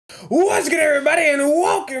What's good, everybody, and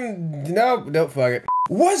welcome. Nope, fuck it.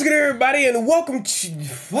 What's good, everybody, and welcome to.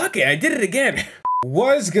 Fuck it, I did it again.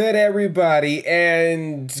 What's good, everybody,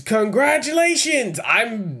 and congratulations.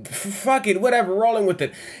 Fuck it, whatever, rolling with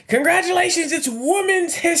it. Congratulations, it's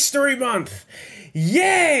Women's History Month.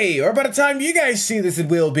 Yay! Or by the time you guys see this, it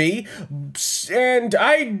will be. And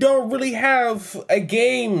I don't really have a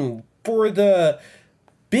game for the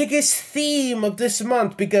biggest theme of this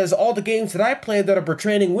month because all the games that I play that are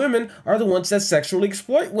portraying women are the ones that sexually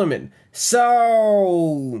exploit women.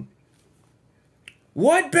 So,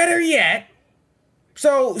 what better yet?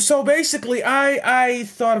 So basically, I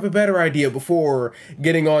thought of a better idea before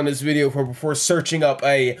getting on this video, before searching up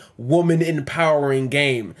a woman-empowering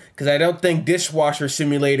game, because I don't think Dishwasher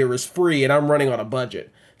Simulator is free, and I'm running on a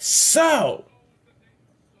budget. So,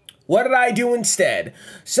 what did I do instead?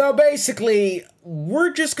 So basically,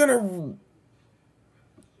 we're just gonna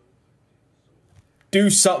do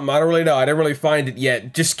something. I don't really know. I didn't really find it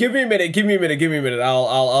yet. Just give me a minute. Give me a minute.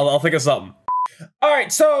 I'll think of something. All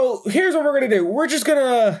right, so here's what we're gonna do. We're just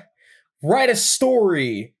gonna write a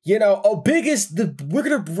story. You know, we're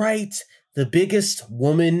gonna write the biggest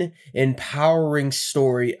woman empowering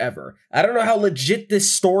story ever. I don't know how legit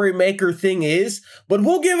this story maker thing is, but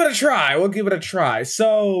we'll give it a try.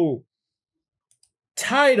 So,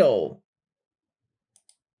 title.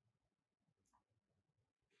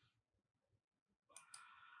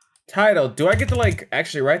 Do I get to, like,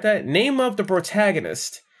 actually write that? Name of the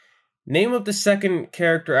protagonist. Name of the second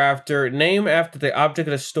character after, name after the object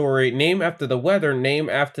of the story, name after the weather, name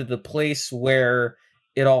after the place where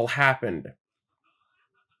it all happened.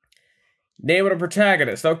 Name of the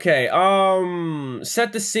protagonist. Okay,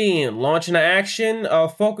 set the scene, launch into action,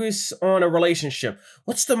 focus on a relationship.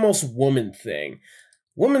 What's the most woman thing?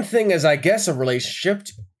 Woman thing is, I guess, a relationship.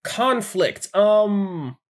 Conflict.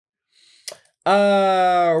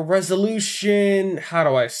 Resolution, how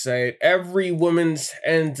do I say it? Every woman's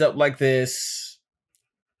ends up like this.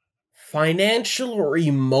 Financial or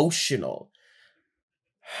emotional?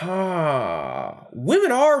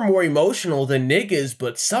 Women are more emotional than niggas,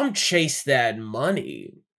 but some chase that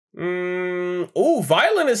money. Oh,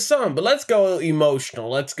 violent is some, but let's go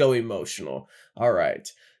emotional. All right.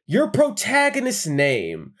 Your protagonist's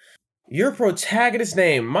name.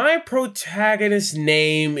 My protagonist's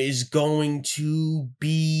name is going to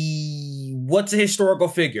be... What's a historical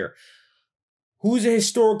figure? Who's a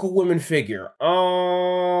historical woman figure?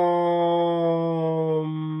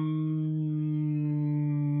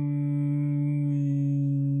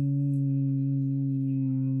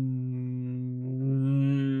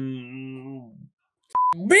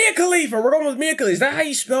 Mia Khalifa! We're going with Mia Khalifa. Is that how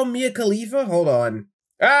you spell Mia Khalifa? Hold on.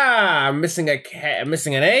 I'm missing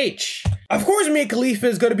an H. Of course, Mia Khalifa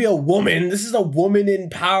is going to be a woman. This is a woman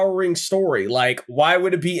empowering story. Like, why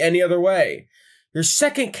would it be any other way? Your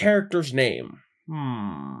second character's name.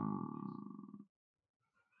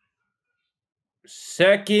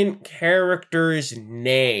 Second character's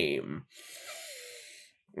name.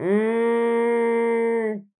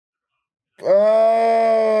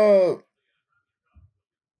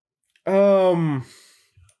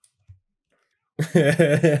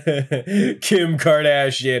 Kim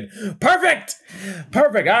Kardashian. Perfect. All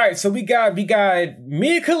right, so we got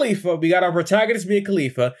Mia Khalifa. We got our protagonist Mia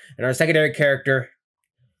Khalifa, and our secondary character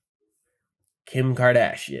Kim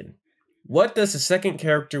Kardashian. What does the second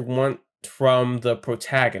character want from the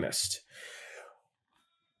protagonist?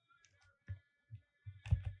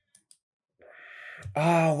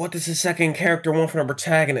 What does the second character want from the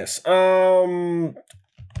protagonist?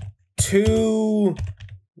 To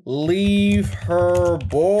leave her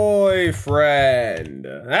boyfriend.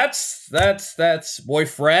 That's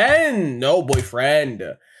boyfriend. No,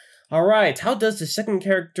 boyfriend. All right. How does the second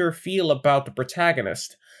character feel about the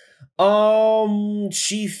protagonist?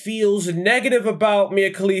 She feels negative about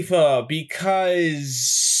Mia Khalifa because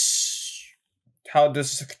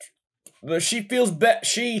she feels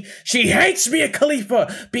she hates Mia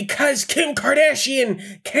Khalifa because Kim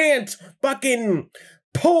Kardashian can't fucking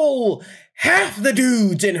pull half the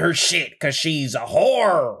dudes in her shit because she's a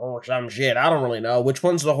whore or some shit. I don't really know. Which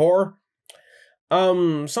one's the whore?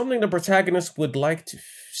 Something the protagonist would like to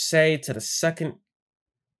say to the second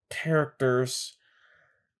characters.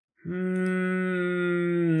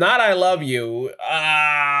 Not I love you.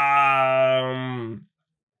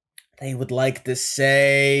 They would like to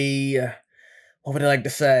say... What would they like to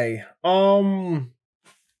say?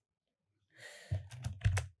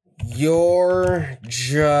 You're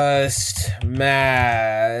just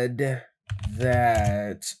mad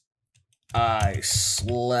that I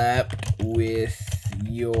slept with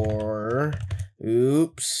your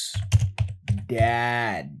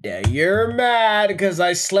Dad. You're mad because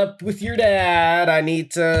I slept with your dad. I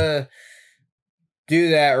need to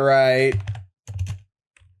do that right.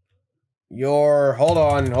 Hold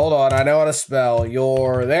on. I know how to spell.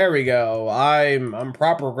 There we go. I'm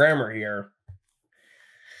proper grammar here.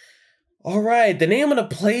 All right, the name of the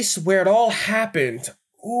place where it all happened.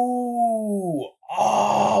 Ooh.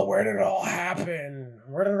 Oh, where did it all happen?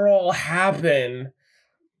 Where did it all happen?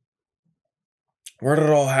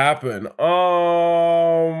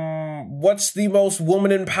 What's the most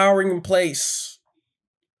woman empowering place?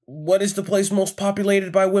 What is the place most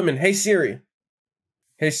populated by women? Hey Siri.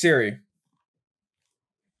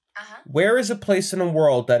 Where is a place in the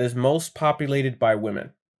world that is most populated by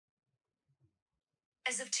women?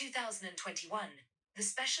 As of 2021, the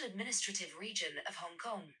Special Administrative Region of Hong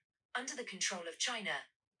Kong, under the control of China,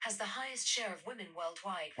 has the highest share of women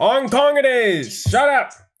worldwide. Hong Kong it is! Shut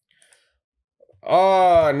up!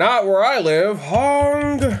 Not where I live.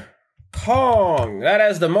 Hong Kong. That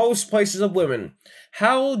has the most places of women.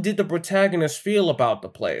 How did the protagonist feel about the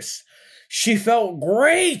place? She felt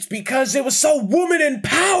great because it was so woman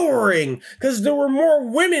empowering, because there were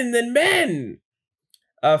more women than men.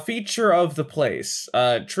 A feature of the place.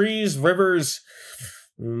 Trees, rivers.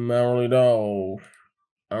 I don't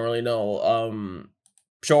really know.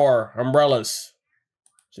 Sure, umbrellas.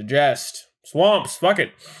 Suggest. Swamps, fuck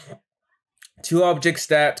it. 2 objects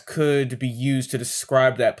that could be used to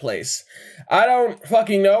describe that place. I don't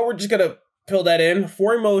fucking know. We're just gonna fill that in.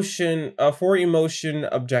 4 emotion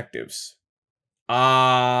objectives.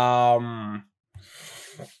 I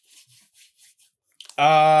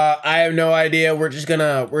have no idea. We're just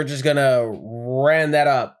gonna ran that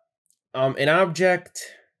up. An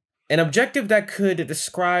objective that could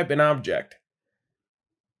describe an object.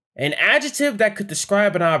 An adjective that could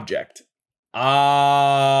describe an object.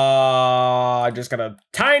 Just gonna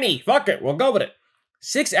tiny. Fuck it. We'll go with it.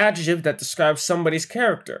 6 adjectives that describe somebody's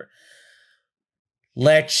character.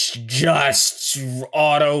 Let's just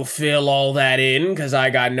autofill all that in, because I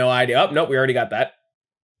got no idea. Oh, nope, we already got that.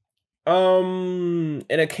 An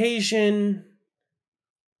occasion.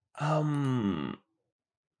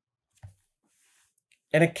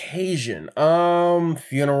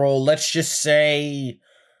 Funeral. Let's just say.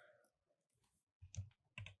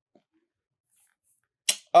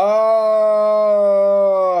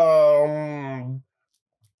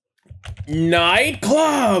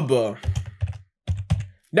 Nightclub.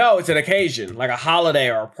 No, it's an occasion, like a holiday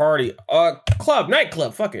or a party.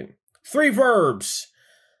 Nightclub, fucking. 3 verbs.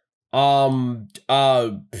 Fucking.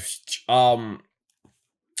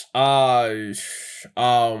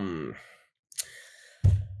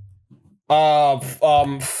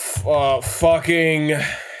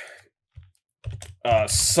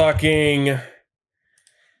 Sucking.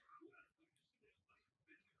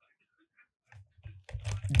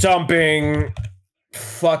 Dumping.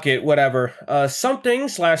 Fuck it, whatever.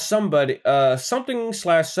 Something/somebody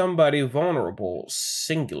vulnerable,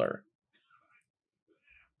 singular.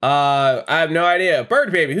 I have no idea.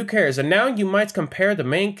 Bird baby, who cares? A noun you might compare the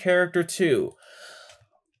main character to.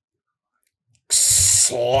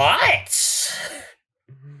 Slut.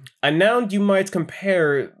 A noun you might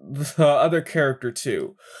compare the other character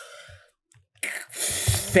to.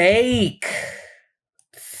 Fake.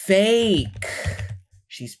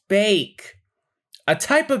 She's fake. A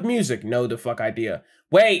type of music. No, the fuck idea.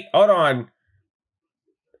 Wait, hold on.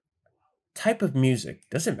 Type of music.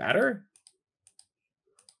 Does it matter?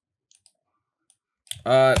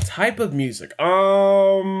 Type of music.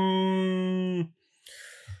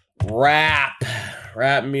 Rap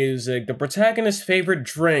music. The protagonist's favorite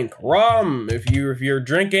drink. Rum. If your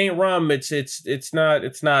drink ain't rum, it's not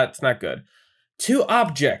good. 2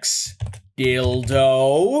 objects.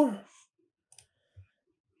 Dildo.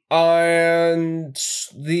 And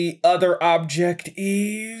the other object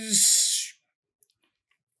is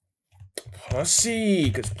pussy,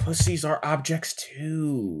 because pussies are objects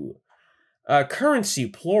too. Currency,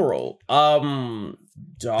 plural.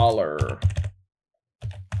 Dollar.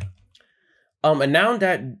 A noun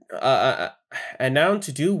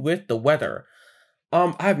to do with the weather.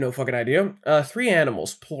 I have no fucking idea. 3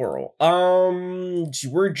 animals, plural.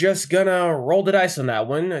 We're just gonna roll the dice on that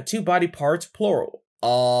one. 2 body parts, plural.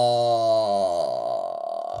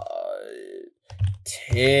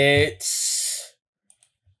 Tits.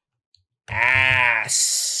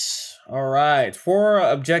 Ass. Alright, 4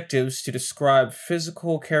 objectives to describe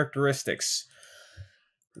physical characteristics.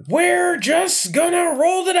 We're just gonna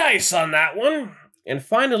roll the dice on that one. And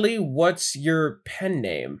finally, what's your pen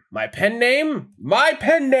name? My pen name? My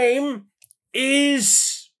pen name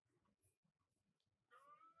is...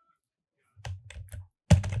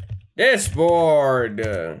 This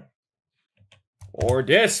board. Or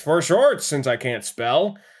this for short, since I can't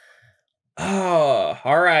spell. Oh,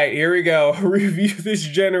 all right, here we go. Review this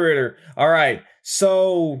generator. All right,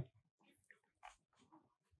 so...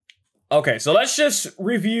 Okay, so let's just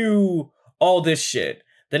review all this shit.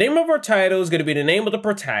 The name of our title is going to be the name of the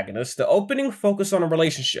protagonist. The opening focus on a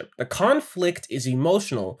relationship. The conflict is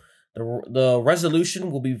emotional. The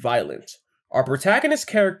resolution will be violent. Our protagonist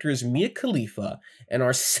character is Mia Khalifa, and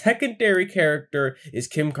our secondary character is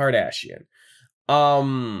Kim Kardashian.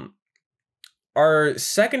 Our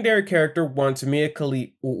secondary character wants Mia to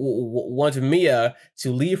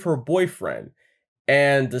leave her boyfriend,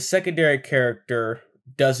 and the secondary character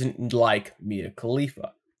doesn't like Mia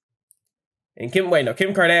Khalifa. And Kim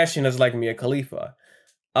Kardashian doesn't like Mia Khalifa.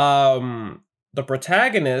 The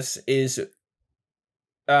protagonist is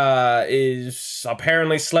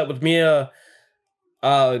apparently slept with Mia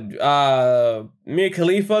Khalifa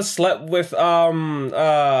slept with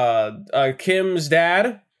Kim's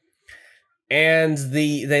dad, and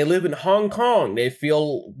they live in Hong Kong. They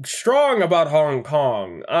feel strong about Hong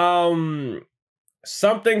Kong.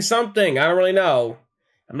 Something, I don't really know.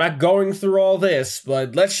 I'm not going through all this,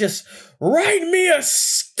 but let's just write me a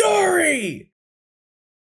story!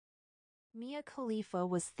 Mia Khalifa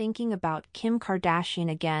was thinking about Kim Kardashian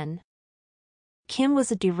again. Kim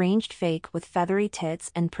was a deranged fake with feathery tits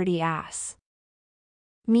and pretty ass.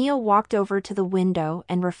 Mia walked over to the window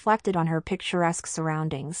and reflected on her picturesque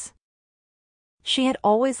surroundings. She had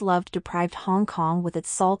always loved deprived Hong Kong with its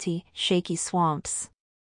salty, shaky swamps.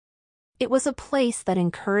 It was a place that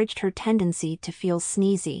encouraged her tendency to feel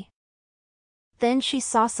sneezy. Then she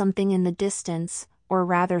saw something in the distance, or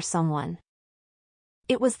rather someone.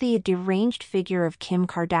 It was the deranged figure of Kim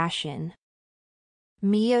Kardashian.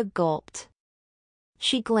 Mia gulped.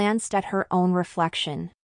 She glanced at her own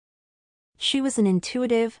reflection. She was an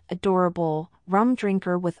intuitive, adorable, rum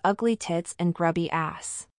drinker with ugly tits and grubby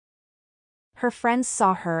ass. Her friends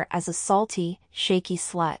saw her as a salty, shaky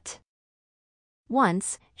slut.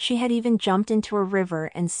 Once, she had even jumped into a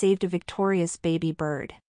river and saved a victorious baby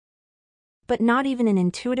bird. But not even an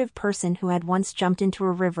intuitive person who had once jumped into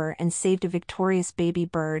a river and saved a victorious baby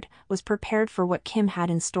bird was prepared for what Kim had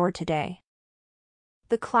in store today.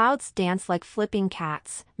 The clouds danced like flipping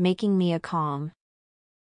cats, making Mia calm.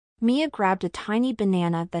 Mia grabbed a tiny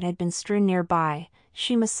banana that had been strewn nearby.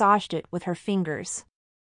 She massaged it with her fingers.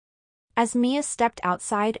 As Mia stepped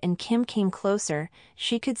outside and Kim came closer,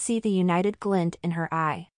 she could see the united glint in her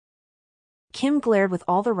eye. Kim glared with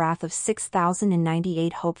all the wrath of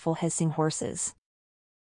 6,098 hopeful hissing horses.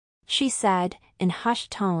 She said, in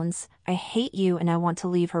hushed tones, "I hate you and I want to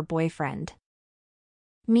leave her boyfriend."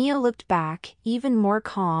 Mia looked back, even more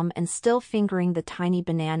calm and still fingering the tiny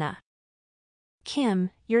banana. "Kim,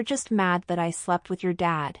 you're just mad that I slept with your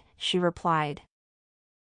dad," she replied.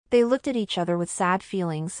 They looked at each other with sad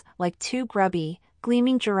feelings, like two grubby,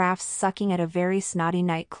 gleaming giraffes sucking at a very snotty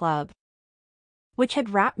nightclub, which had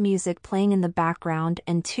rap music playing in the background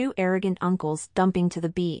and two arrogant uncles dumping to the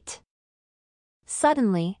beat.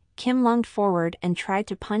 Suddenly, Kim lunged forward and tried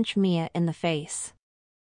to punch Mia in the face.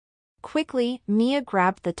 Quickly, Mia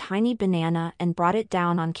grabbed the tiny banana and brought it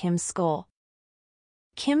down on Kim's skull.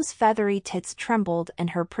 Kim's feathery tits trembled and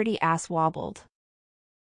her pretty ass wobbled.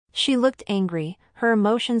 She looked angry, her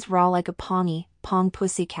emotions raw like a pong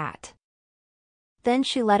pussycat. Then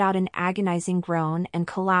she let out an agonizing groan and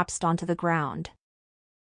collapsed onto the ground.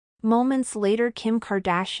 Moments later, Kim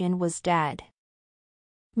Kardashian was dead.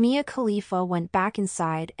 Mia Khalifa went back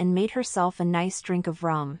inside and made herself a nice drink of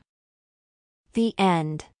rum. The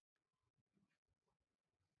end.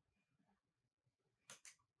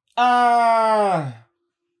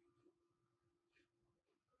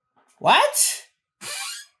 What?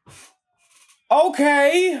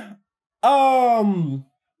 Okay.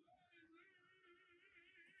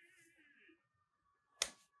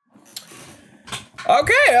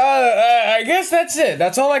 Okay, I guess that's it.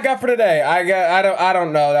 That's all I got for today. I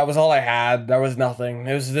don't know. That was all I had. There was nothing.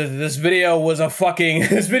 This video was a fucking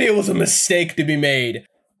this video was a mistake to be made.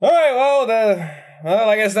 All right, well,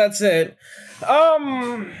 I guess that's it. All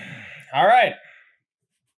right.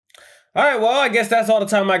 All right, well, I guess that's all the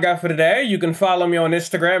time I got for today. You can follow me on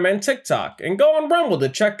Instagram and TikTok, and go on Rumble to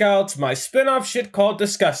check out my spin-off shit called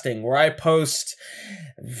Disgusting, where I post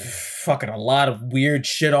fucking a lot of weird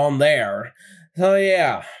shit on there. So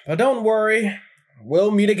yeah, but don't worry,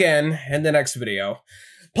 we'll meet again in the next video.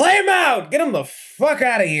 Play him out! Get him the fuck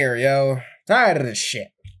out of here, yo. Tired of this shit.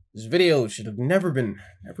 This video should have never been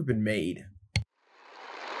made.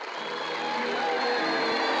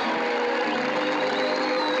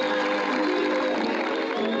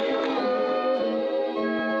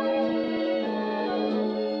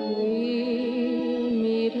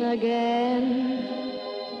 again.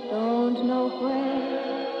 Don't know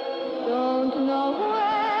where, don't know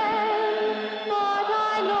when, but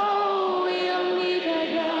I know we'll meet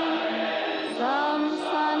again some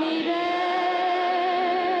sunny day.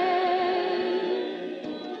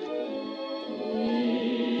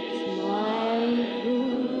 Keep smiling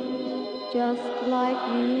through, just like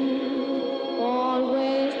you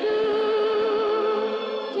always